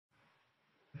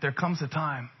there comes a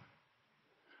time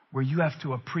where you have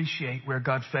to appreciate where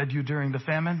God fed you during the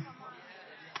famine,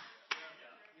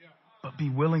 but be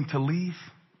willing to leave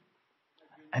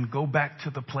and go back to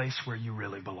the place where you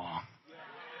really belong.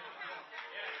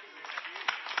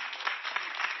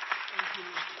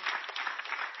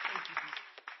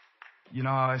 You know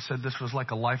how I said this was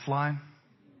like a lifeline?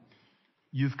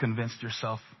 You've convinced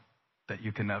yourself that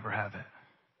you can never have it.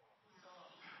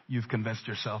 You've convinced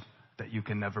yourself that you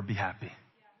can never be happy.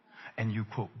 And you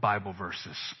quote Bible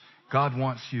verses. God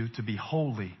wants you to be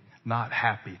holy, not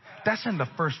happy. That's in the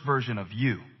first version of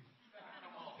you.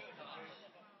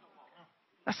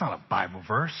 That's not a Bible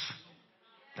verse.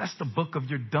 That's the book of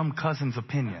your dumb cousin's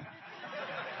opinion.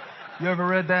 You ever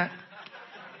read that?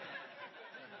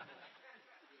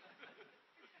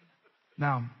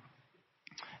 Now,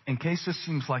 in case this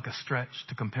seems like a stretch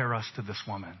to compare us to this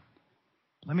woman,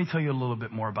 let me tell you a little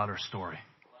bit more about her story.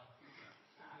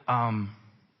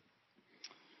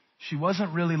 She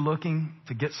wasn't really looking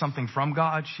to get something from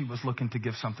God. She was looking to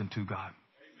give something to God.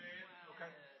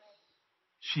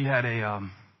 She had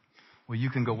well, you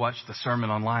can go watch the sermon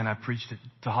online. I preached it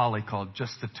to Holly called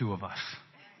Just the Two of Us.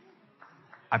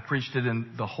 I preached it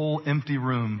in the whole empty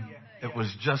room. It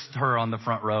was just her on the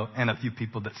front row and a few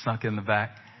people that snuck in the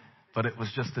back, but it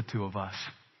was just the two of us.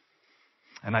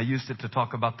 And I used it to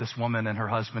talk about this woman and her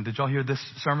husband. Did y'all hear this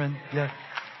sermon? Yeah.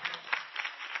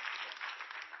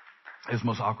 It was the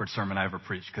most awkward sermon I ever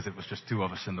preached because it was just two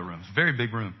of us in the room. It's a very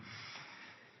big room.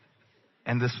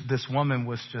 And this woman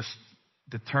was just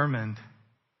determined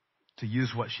to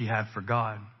use what she had for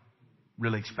God,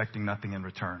 really expecting nothing in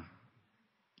return.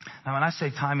 Now, when I say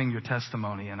timing your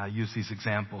testimony, and I use these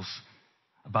examples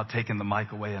about taking the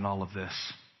mic away and all of this,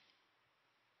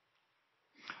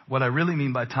 what I really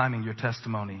mean by timing your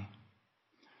testimony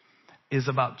is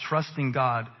about trusting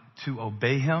God to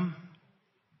obey Him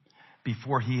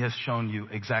before He has shown you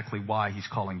exactly why He's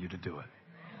calling you to do it.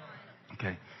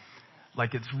 Okay?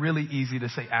 Like, it's really easy to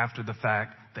say after the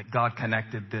fact that God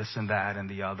connected this and that and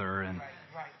the other.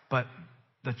 But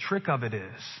the trick of it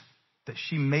is that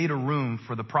she made a room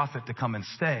for the prophet to come and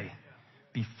stay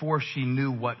before she knew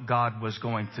what God was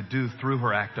going to do through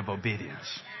her act of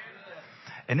obedience.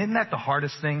 And isn't that the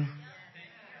hardest thing?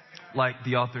 Like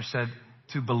the author said,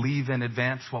 to believe in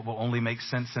advance what will only make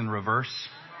sense in reverse.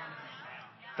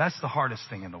 That's the hardest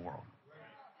thing in the world.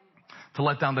 To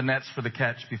let down the nets for the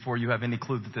catch before you have any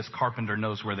clue that this carpenter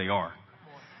knows where they are.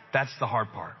 That's the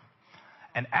hard part.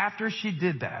 And after she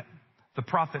did that, the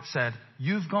prophet said,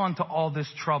 you've gone to all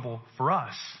this trouble for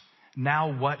us.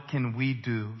 Now what can we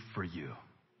do for you?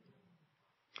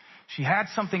 She had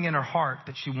something in her heart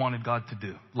that she wanted God to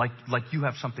do. Like you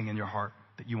have something in your heart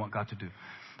that you want God to do.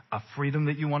 A freedom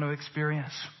that you want to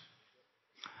experience.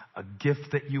 A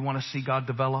gift that you want to see God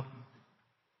develop.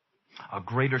 A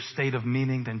greater state of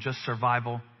meaning than just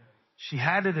survival. She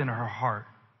had it in her heart,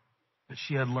 but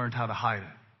she had learned how to hide it.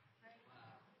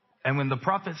 And when the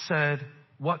prophet said,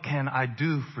 what can I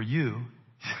do for you?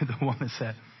 The woman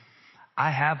said,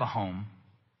 I have a home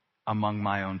among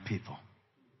my own people.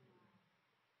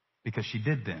 Because she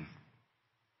did then.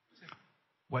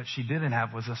 What she didn't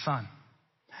have was a son.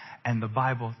 And the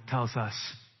Bible tells us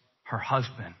her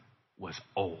husband was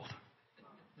old.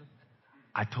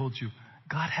 I told you,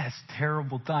 God has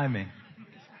terrible timing.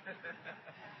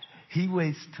 He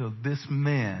waits till this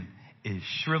man is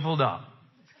shriveled up.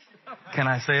 Can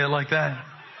I say it like that?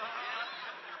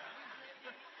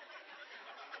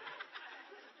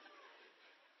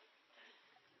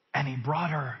 And he brought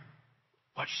her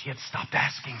what she had stopped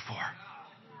asking for.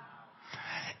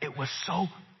 It was so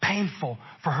painful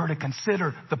for her to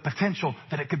consider the potential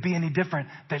that it could be any different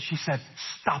that she said,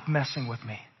 stop messing with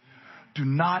me. Do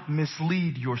not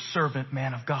mislead your servant,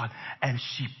 man of God. And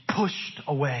she pushed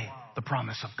away the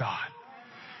promise of God.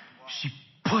 She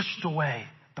pushed away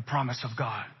the promise of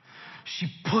God. She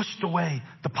pushed away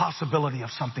the possibility of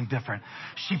something different.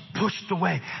 She pushed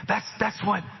away. That's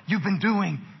what you've been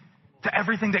doing to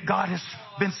everything that God has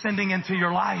been sending into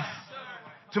your life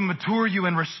to mature you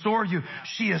and restore you.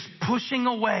 She is pushing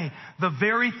away the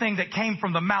very thing that came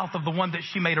from the mouth of the one that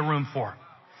she made a room for.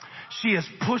 She is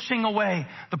pushing away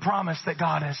the promise that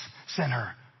God has sent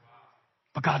her.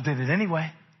 But God did it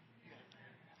anyway.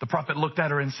 The prophet looked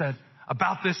at her and said,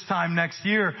 about this time next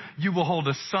year, you will hold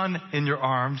a son in your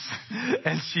arms.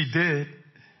 And she did.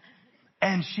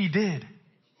 And she did.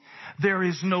 There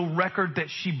is no record that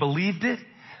she believed it.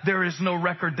 There is no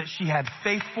record that she had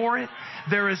faith for it.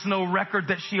 There is no record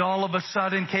that she all of a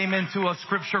sudden came into a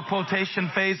scripture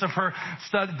quotation phase of her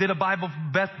study, did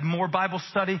more Bible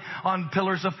study on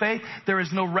pillars of faith. There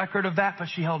is no record of that, but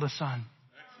she held a son.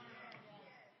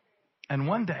 And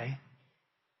one day,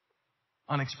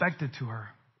 unexpected to her,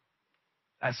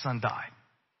 that son died.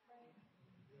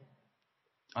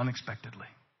 Unexpectedly.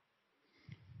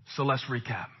 So let's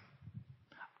recap.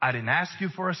 I didn't ask you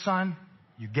for a son.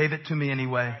 You gave it to me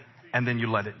anyway, and then you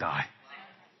let it die.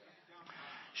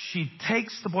 She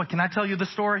takes the boy. Can I tell you the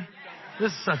story?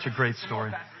 This is such a great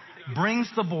story. Brings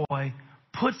the boy,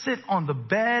 puts it on the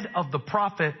bed of the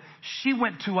prophet. She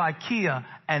went to IKEA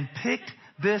and picked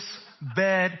this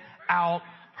bed out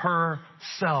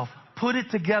herself. Put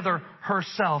it together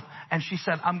herself. And she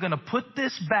said, I'm going to put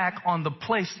this back on the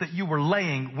place that you were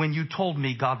laying when you told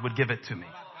me God would give it to me.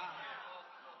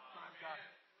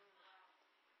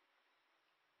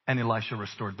 And Elisha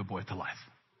restored the boy to life.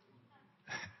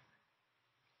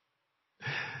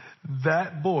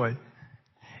 That boy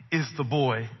is the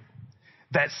boy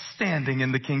that's standing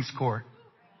in the king's court.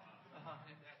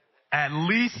 At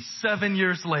least 7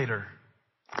 years later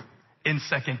in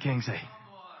 2 Kings 8.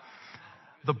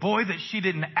 The boy that she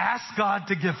didn't ask God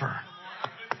to give her.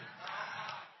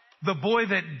 The boy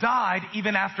that died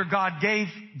even after God gave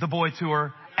the boy to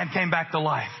her and came back to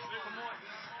life.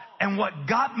 And what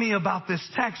got me about this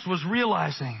text was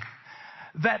realizing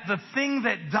that the thing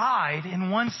that died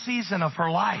in one season of her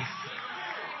life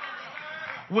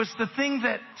was the thing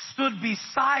that stood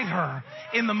beside her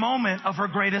in the moment of her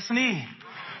greatest need.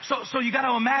 So you got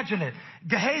to imagine it.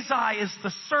 Gehazi is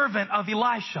the servant of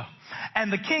Elisha.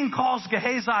 And the king calls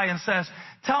Gehazi and says,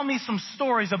 tell me some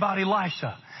stories about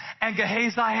Elisha. And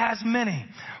Gehazi has many.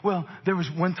 Well, there was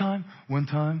one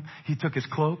time he took his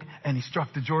cloak and he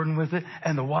struck the Jordan with it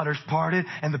and the waters parted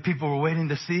and the people were waiting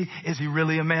to see, is he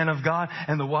really a man of God?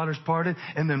 And the waters parted.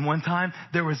 And then one time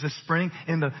there was a spring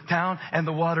in the town and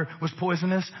the water was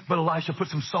poisonous, but Elisha put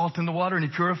some salt in the water and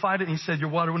he purified it. And he said, your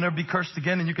water will never be cursed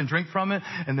again and you can drink from it.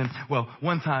 And then, well,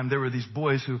 one time there were these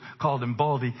boys who called him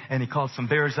Baldy and he called some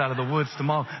bears out of the woods to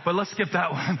maul. But let's skip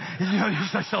that one. You know, you're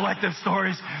such selective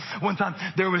stories. One time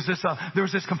there was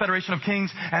this confederation of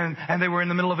kings and they were in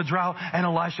the middle of a drought and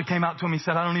Elisha came out to him. He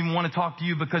said, I don't even want to talk to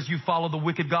you because you follow the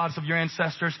wicked gods of your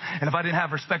ancestors. And if I didn't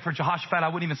have respect for Jehoshaphat, I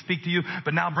wouldn't even speak to you.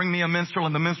 But now bring me a minstrel.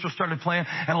 And the minstrel started playing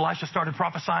and Elisha started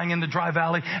prophesying in the dry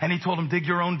valley. And he told him, dig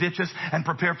your own ditches and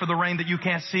prepare for the rain that you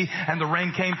can't see. And the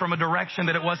rain came from a direction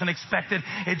that it wasn't expected.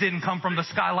 It didn't come from the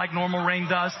sky like normal rain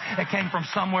does. It came from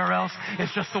somewhere else.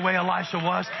 It's just the way Elisha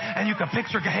was. And you can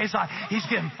picture Gehazi. He's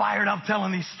getting fired up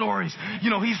telling these stories. You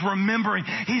know, he's remembering.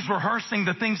 He's rehearsing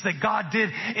the things that God did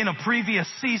in a previous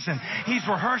season. He's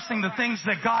rehearsing the things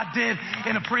that God did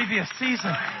in a previous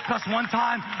season. Because one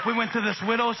time we went to this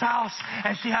widow's house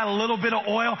and she had a little bit of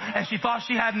oil and she thought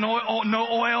she had no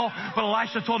oil. But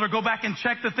Elisha told her, go back and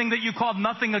check the thing that you called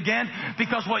nothing again,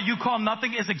 because what you call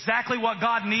nothing is exactly what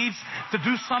God needs to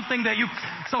do something that you...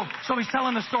 So he's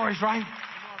telling the stories, right?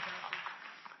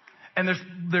 And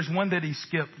there's one that he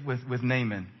skipped with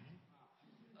Naaman.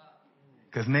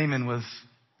 Because Naaman was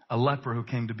a leper who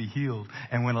came to be healed.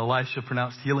 And when Elisha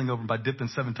pronounced healing over him by dipping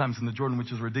 7 times in the Jordan,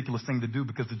 which is a ridiculous thing to do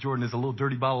because the Jordan is a little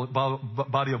dirty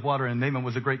body of water, and Naaman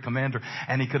was a great commander,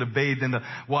 and he could have bathed in the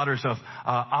waters of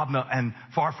Abna and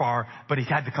Pharpar, but he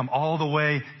had to come all the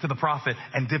way to the prophet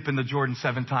and dip in the Jordan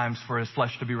 7 times for his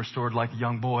flesh to be restored like a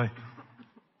young boy.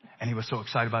 And he was so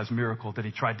excited about his miracle that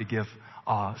he tried to give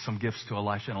some gifts to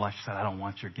Elisha, and Elisha said, I don't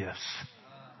want your gifts.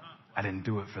 I didn't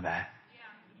do it for that.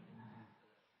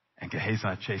 And Gehazi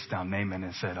chased down Naaman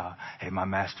and said, hey, my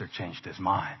master changed his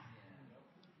mind.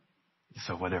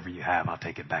 So whatever you have, I'll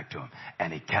take it back to him.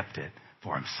 And he kept it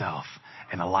for himself.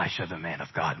 And Elisha, the man of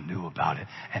God, knew about it.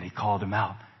 And he called him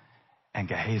out. And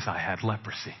Gehazi had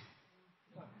leprosy.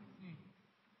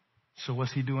 So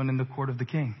what's he doing in the court of the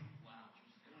king?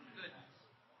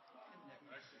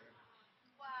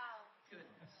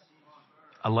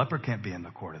 A leper can't be in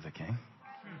the court of the king.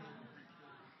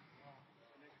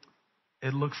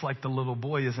 It looks like the little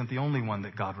boy isn't the only one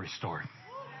that God restored.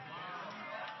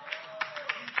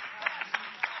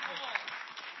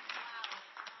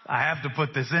 I have to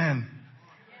put this in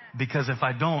because if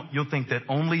I don't, you'll think that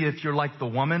only if you're like the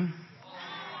woman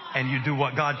and you do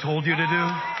what God told you to do,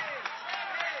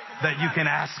 that you can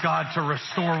ask God to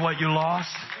restore what you lost.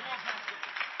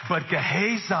 But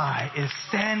Gehazi is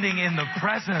standing in the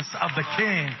presence of the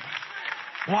king.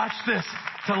 Watch this,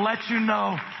 to let you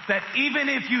know that even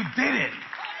if you did it,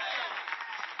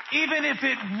 even if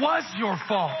it was your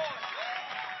fault,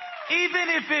 even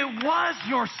if it was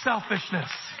your selfishness,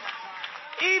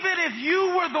 even if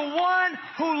you were the one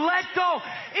who let go,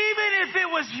 even if it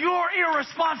was your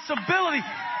irresponsibility,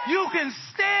 you can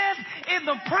stand in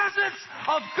the presence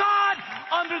of God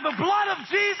under the blood of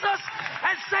Jesus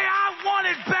and say, I want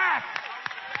it back.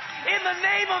 In the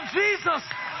name of Jesus,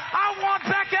 I want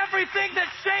back everything that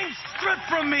shame stripped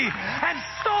from me and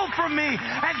stole from me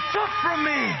and took from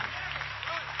me.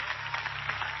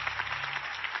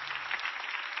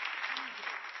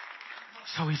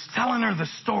 So he's telling her the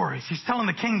stories. He's telling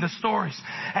the king the stories.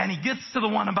 And he gets to the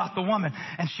one about the woman.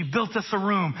 And she built us a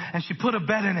room. And she put a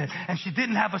bed in it. And she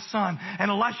didn't have a son. And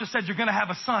Elisha said, you're going to have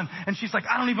a son. And she's like,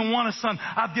 I don't even want a son.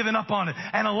 I've given up on it.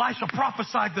 And Elisha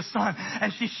prophesied the son.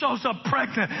 And she shows up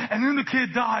pregnant. And then the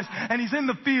kid dies. And he's in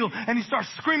the field. And he starts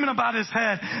screaming about his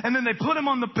head. And then they put him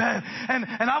on the bed.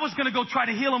 And I was going to go try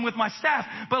to heal him with my staff.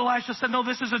 But Elisha said, no,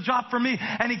 this is a job for me.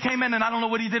 And he came in. And I don't know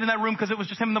what he did in that room because it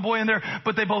was just him and the boy in there.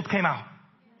 But they both came out.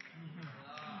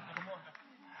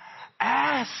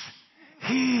 As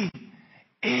he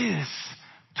is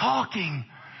talking,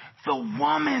 the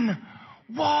woman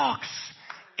walks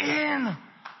in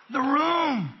the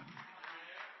room.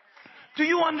 Do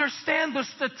you understand the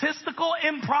statistical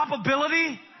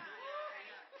improbability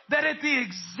that at the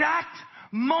exact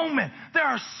moment, there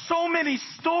are so many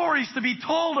stories to be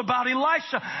told about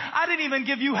Elisha. I didn't even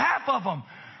give you half of them.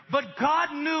 But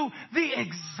God knew the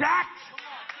exact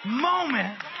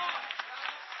moment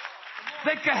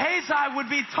that Gehazi would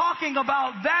be talking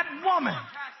about that woman.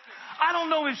 I don't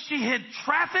know if she hit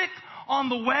traffic on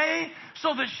the way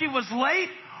so that she was late,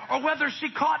 or whether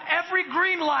she caught every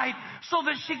green light so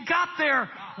that she got there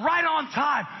right on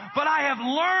time. But I have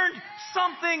learned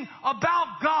something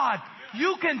about God.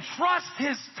 You can trust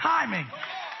His timing.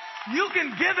 You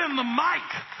can give Him the mic.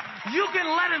 You can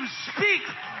let Him speak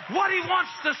what He wants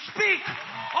to speak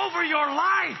over your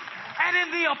life. And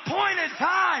in the appointed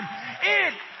time,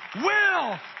 it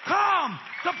will come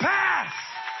to pass.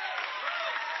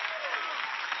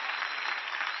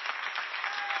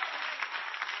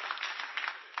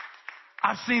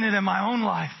 I've seen it in my own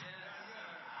life.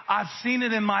 I've seen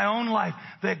it in my own life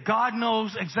that God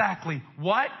knows exactly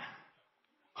what,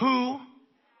 who,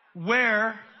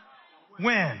 where,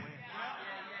 when.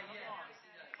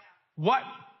 What?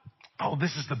 Oh,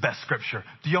 this is the best scripture.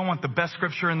 Do y'all want the best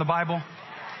scripture in the Bible?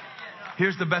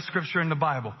 Here's the best scripture in the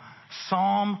Bible.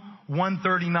 Psalm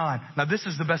 139. Now, this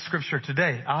is the best scripture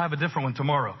today. I'll have a different one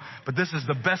tomorrow. But this is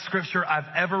the best scripture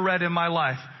I've ever read in my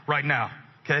life right now.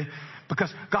 Okay?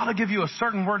 Because God will give you a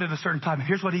certain word at a certain time.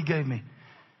 Here's what He gave me.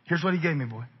 Here's what He gave me,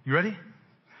 boy. You ready?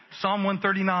 Psalm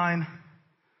 139,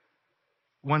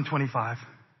 125.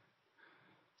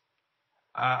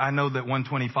 I know that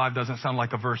 125 doesn't sound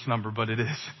like a verse number, but it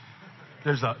is.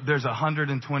 There's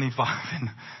 125 in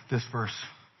this verse.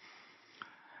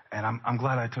 And I'm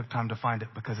glad I took time to find it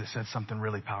because it said something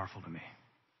really powerful to me.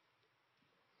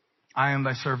 I am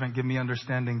thy servant, give me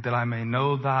understanding that I may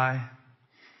know thy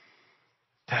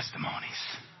testimonies.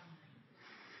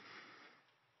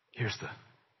 Here's the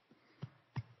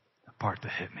part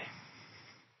that hit me.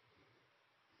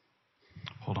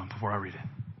 Hold on before I read it.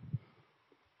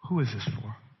 Who is this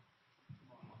for?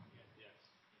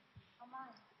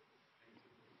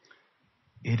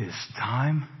 It is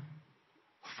time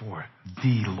for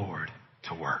the Lord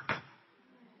to work.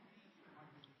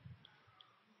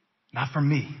 Not for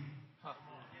me.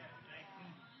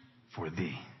 For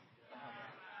thee.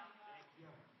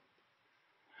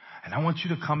 And I want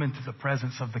you to come into the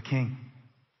presence of the King.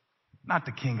 Not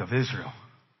the King of Israel.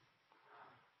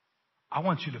 I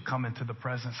want you to come into the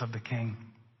presence of the King.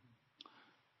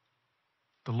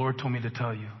 The Lord told me to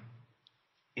tell you,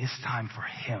 it's time for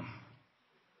Him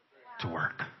to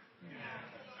work.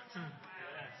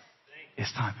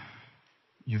 It's time.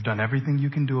 You've done everything you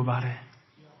can do about it.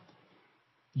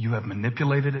 You have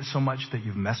manipulated it so much that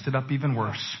you've messed it up even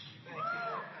worse.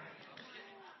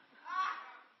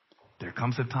 There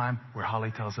comes a time where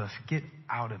Holly tells us, get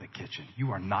out of the kitchen.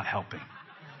 You are not helping.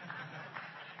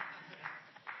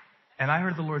 And I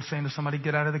heard the Lord saying to somebody,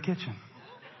 get out of the kitchen.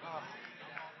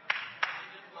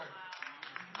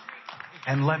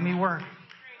 And let me work.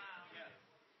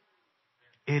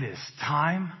 It is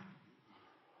time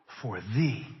for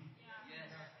thee,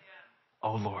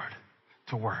 O Lord,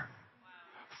 to work.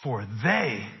 For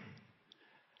they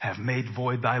have made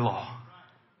void thy law.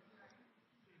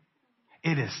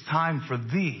 It is time for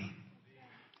thee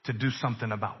to do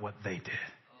something about what they did.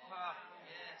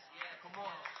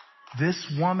 This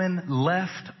woman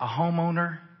left a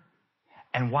homeowner,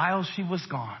 and while she was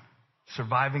gone,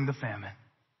 surviving the famine,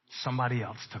 somebody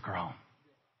else took her home.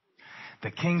 The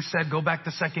king said, go back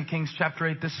to 2 Kings chapter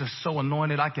 8. This is so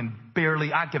anointed. I can barely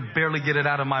get it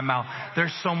out of my mouth.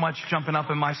 There's so much jumping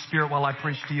up in my spirit while I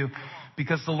preach to you,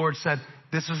 because the Lord said,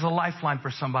 this is a lifeline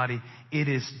for somebody. It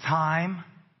is time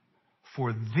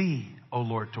for thee, O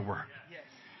Lord, to work.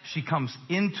 She comes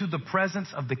into the presence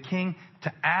of the king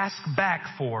to ask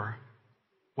back for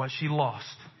what she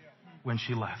lost. when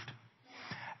she left.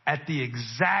 At the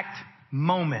exact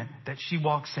moment that she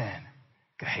walks in,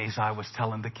 Gehazi was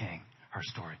telling the king her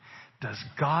story. Does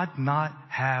God not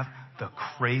have the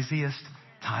craziest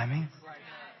timing?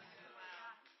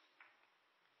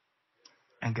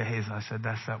 And Gehazi said,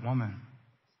 that's that woman.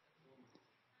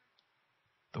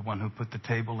 The one who put the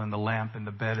table and the lamp and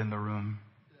the bed in the room.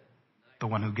 The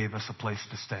one who gave us a place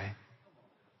to stay.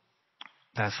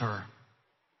 That's her.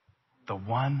 The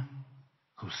one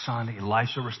whose son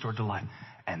Elisha restored to life.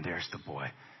 And there's the boy.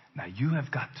 Now you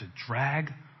have got to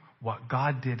drag what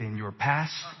God did in your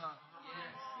past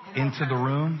into the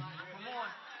room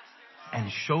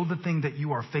and show the thing that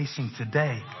you are facing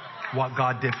today what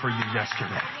God did for you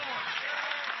yesterday.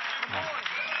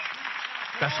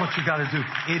 That's what you got to do.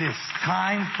 It is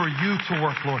time for you to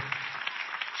work, Lord.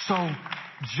 So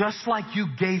just like you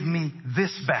gave me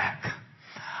this back,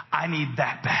 I need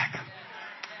that back.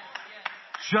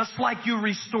 Just like you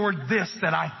restored this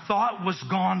that I thought was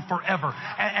gone forever.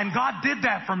 And God did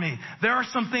that for me. There are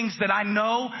some things that I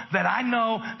know that I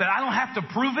don't have to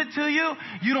prove it to you.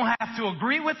 You don't have to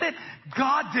agree with it.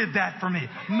 God did that for me.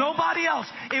 Nobody else.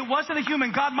 It wasn't a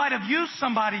human. God might have used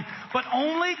somebody, but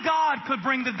only God could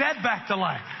bring the dead back to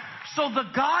life. So the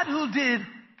God who did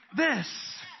this,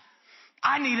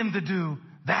 I need him to do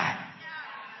that.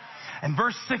 And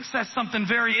verse 6 says something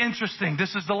very interesting.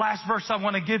 This is the last verse I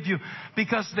want to give you,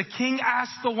 because the king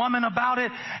asked the woman about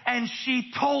it and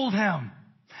she told him.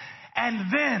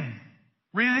 And then,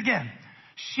 read it again.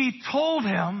 She told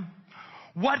him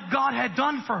what God had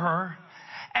done for her,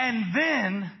 and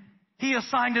then he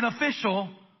assigned an official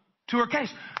to her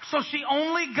case. So she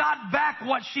only got back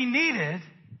what she needed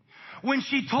when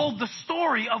she told the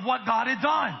story of what God had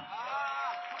done.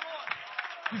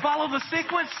 You follow the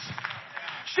sequence?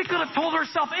 She could have told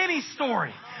herself any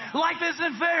story. Life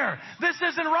isn't fair. This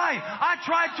isn't right. I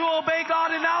tried to obey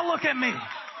God and now look at me.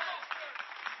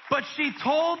 But she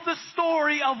told the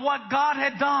story of what God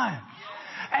had done.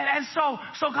 And so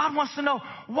God wants to know,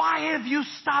 why have you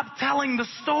stopped telling the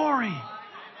story?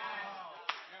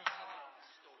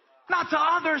 Not to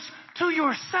others, to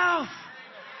yourself.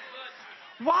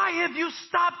 Why have you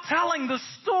stopped telling the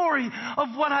story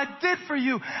of what I did for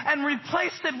you and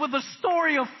replaced it with a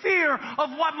story of fear of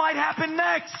what might happen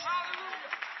next?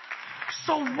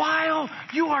 So while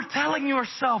you are telling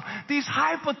yourself these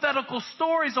hypothetical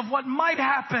stories of what might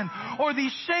happen, or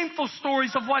these shameful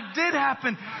stories of what did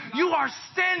happen, you are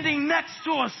standing next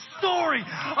to a story,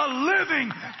 a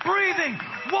living, breathing,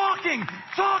 walking,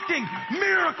 talking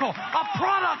miracle, a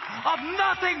product of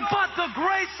nothing but the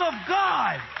grace of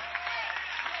God.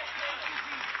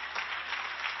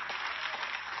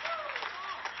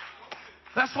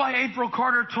 That's why April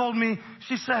Carter told me,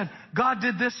 she said, God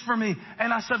did this for me.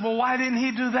 And I said, well, why didn't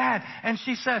he do that? And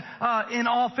she said, in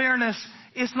all fairness,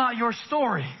 it's not your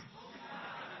story.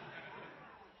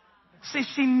 See,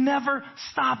 she never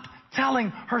stopped telling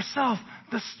herself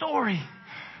the story.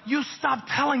 You stop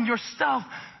telling yourself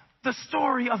the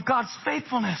story of God's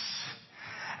faithfulness,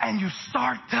 and you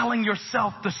start telling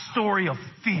yourself the story of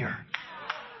fear.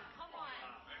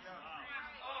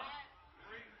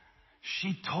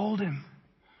 She told him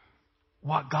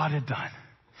what God had done.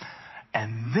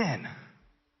 And then,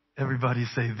 everybody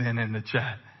say then in the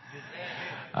chat.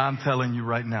 I'm telling you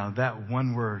right now, that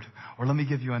one word, or let me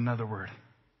give you another word.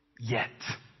 Yet.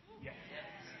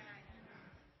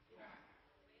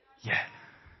 Yet.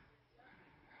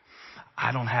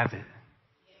 I don't have it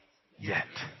yet.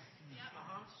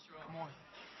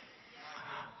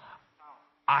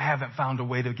 I haven't found a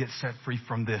way to get set free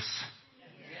from this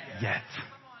yet.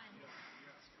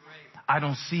 I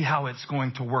don't see how it's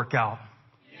going to work out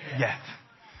yet.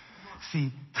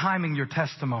 See, timing your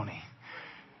testimony.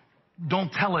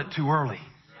 Don't tell it too early,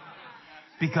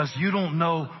 because you don't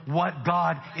know what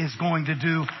God is going to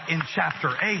do in chapter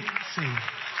 8. See,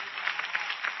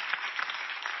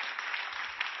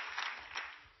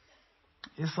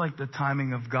 it's like the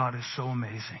timing of God is so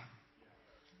amazing.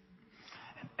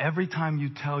 And every time you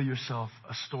tell yourself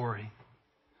a story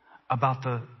about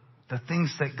the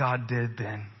things that God did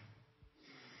then,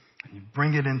 and you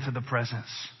bring it into the presence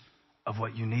of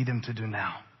what you need him to do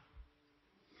now,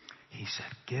 he said,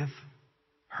 give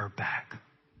her back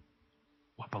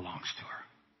what belongs to her.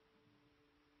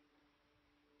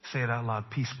 Say it out loud.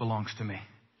 Peace belongs to me.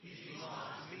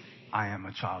 I am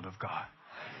a child of God.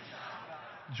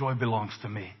 Joy belongs to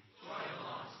me.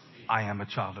 I am a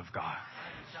child of God.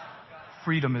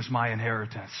 Freedom is my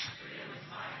inheritance.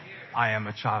 I am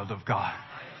a child of God.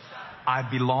 I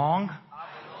belong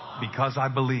because I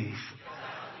believe.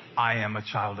 I am a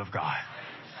child of God.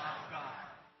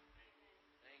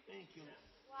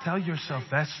 Tell yourself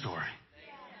that story.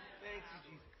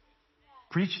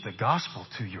 Preach the gospel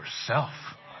to yourself.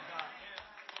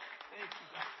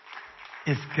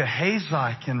 If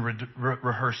Gehazi can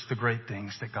rehearse the great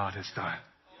things that God has done,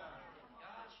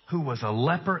 who was a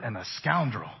leper and a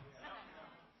scoundrel,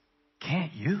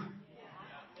 can't you?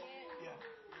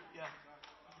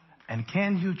 And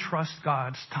can you trust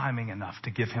God's timing enough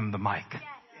to give him the mic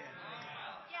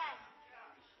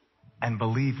and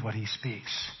believe what he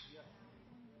speaks?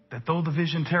 That though the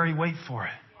vision tarry, wait for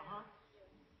it,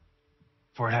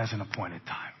 for it has an appointed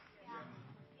time.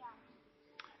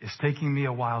 It's taking me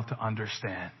a while to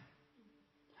understand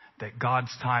that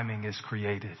God's timing is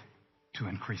created to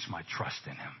increase my trust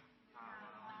in him.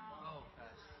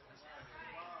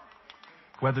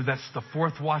 Whether that's the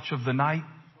fourth watch of the night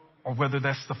or whether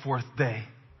that's the fourth day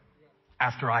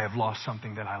after I have lost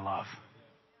something that I love.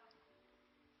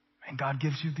 And God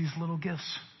gives you these little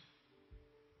gifts.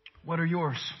 What are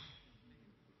yours?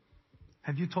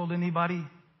 Have you told anybody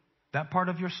that part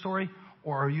of your story?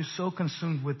 Or are you so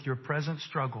consumed with your present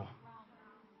struggle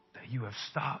that you have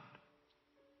stopped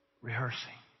rehearsing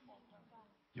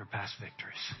your past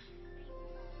victories?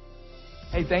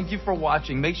 Hey, thank you for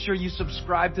watching. Make sure you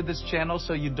subscribe to this channel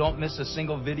so you don't miss a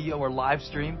single video or live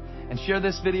stream. And share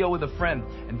this video with a friend.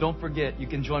 And don't forget, you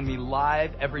can join me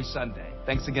live every Sunday.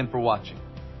 Thanks again for watching.